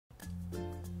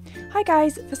Hi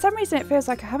guys, for some reason it feels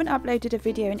like I haven't uploaded a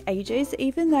video in ages,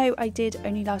 even though I did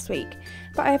only last week.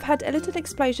 But I have had a little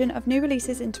explosion of new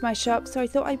releases into my shop, so I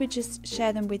thought I would just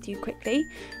share them with you quickly.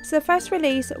 So the first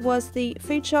release was the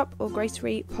Food Shop or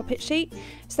Grocery Poppet Sheet.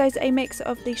 So there's a mix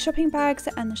of the shopping bags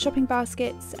and the shopping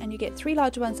baskets, and you get 3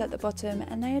 larger ones at the bottom,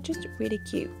 and they are just really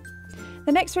cute.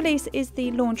 The next release is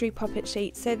the Laundry Poppet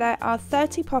Sheet. So there are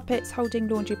 30 poppets holding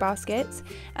laundry baskets,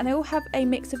 and they all have a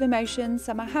mix of emotions.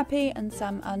 Some are happy and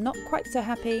some are not quite so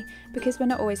happy, because we're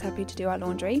not always happy to do our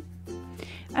laundry.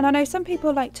 And I know some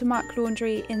people like to mark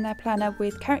laundry in their planner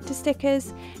with character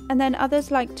stickers, and then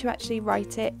others like to actually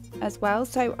write it as well.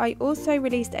 So I also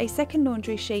released a second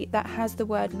laundry sheet that has the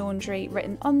word laundry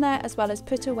written on there, as well as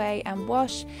put away and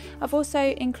wash. I've also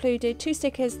included 2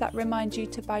 stickers that remind you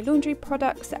to buy laundry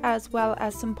products, as well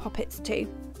as some poppets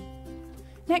too.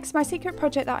 Next, my secret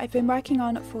project that I've been working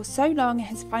on for so long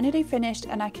has finally finished,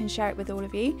 and I can share it with all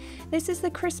of you. This is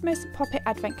the Christmas Poppet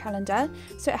Advent Calendar.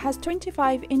 So it has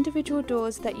 25 individual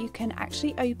doors that you can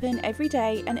actually open every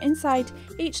day, and inside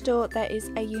each door there is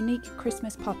a unique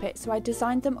Christmas poppet. So I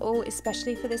designed them all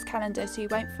especially for this calendar, so you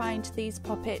won't find these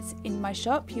poppets in my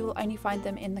shop, you will only find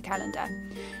them in the calendar.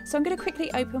 So I'm going to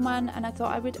quickly open one, and I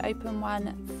thought I would open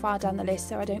one far down the list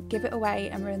so I don't give it away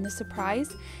and ruin the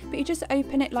surprise. But you just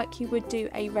open it like you would do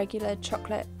a regular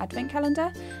chocolate advent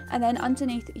calendar, and then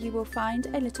underneath you will find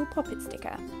a little poppet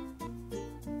sticker.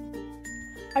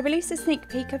 I released a sneak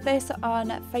peek of this on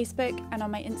Facebook and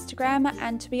on my Instagram,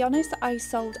 and to be honest I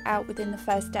sold out within the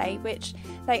first day, which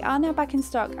they are now back in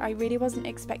stock. I really wasn't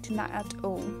expecting that at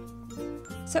all.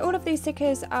 So all of these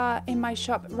stickers are in my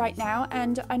shop right now,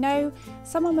 and I know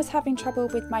someone was having trouble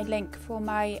with my link for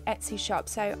my Etsy shop,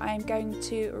 so I am going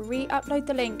to re-upload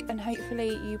the link, and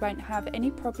hopefully you won't have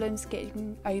any problems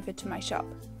getting over to my shop.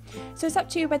 So it's up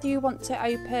to you whether you want to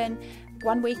open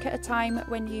 1 week at a time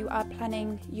when you are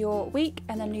planning your week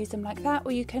and then use them like that,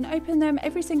 or you can open them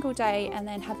every single day and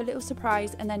then have a little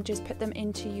surprise and then just put them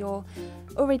into your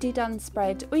already done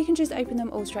spread, or you can just open them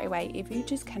all straight away if you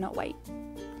just cannot wait.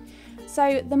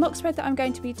 So the mock spread that I'm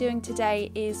going to be doing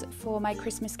today is for my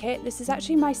Christmas kit. This is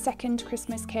actually my second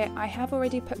Christmas kit. I have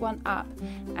already put one up,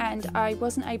 and I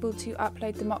wasn't able to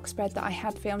upload the mock spread that I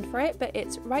had filmed for it, but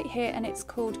it's right here and it's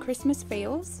called Christmas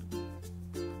Feels.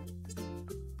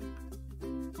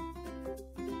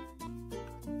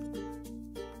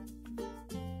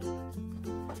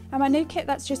 And my new kit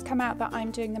that's just come out that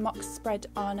I'm doing the mock spread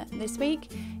on this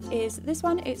week is this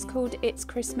one. It's called It's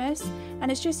Christmas, and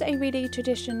it's just a really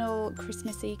traditional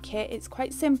Christmassy kit. It's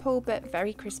quite simple but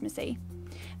very Christmassy.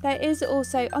 There is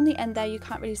also on the end there, you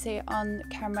can't really see it on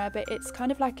camera, but it's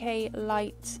kind of like a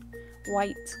light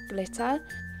white glitter.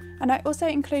 And I also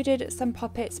included some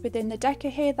poppets within the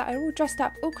decor here that are all dressed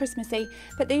up all Christmassy,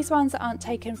 but these ones aren't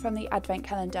taken from the advent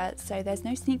calendar, so there's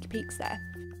no sneak peeks there.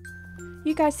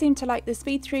 You guys seem to like the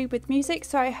speed through with music,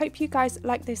 so I hope you guys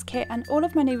like this kit and all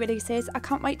of my new releases. I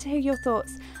can't wait to hear your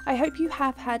thoughts. I hope you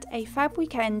have had a fab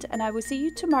weekend, and I will see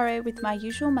you tomorrow with my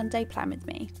usual Monday plan with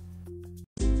me.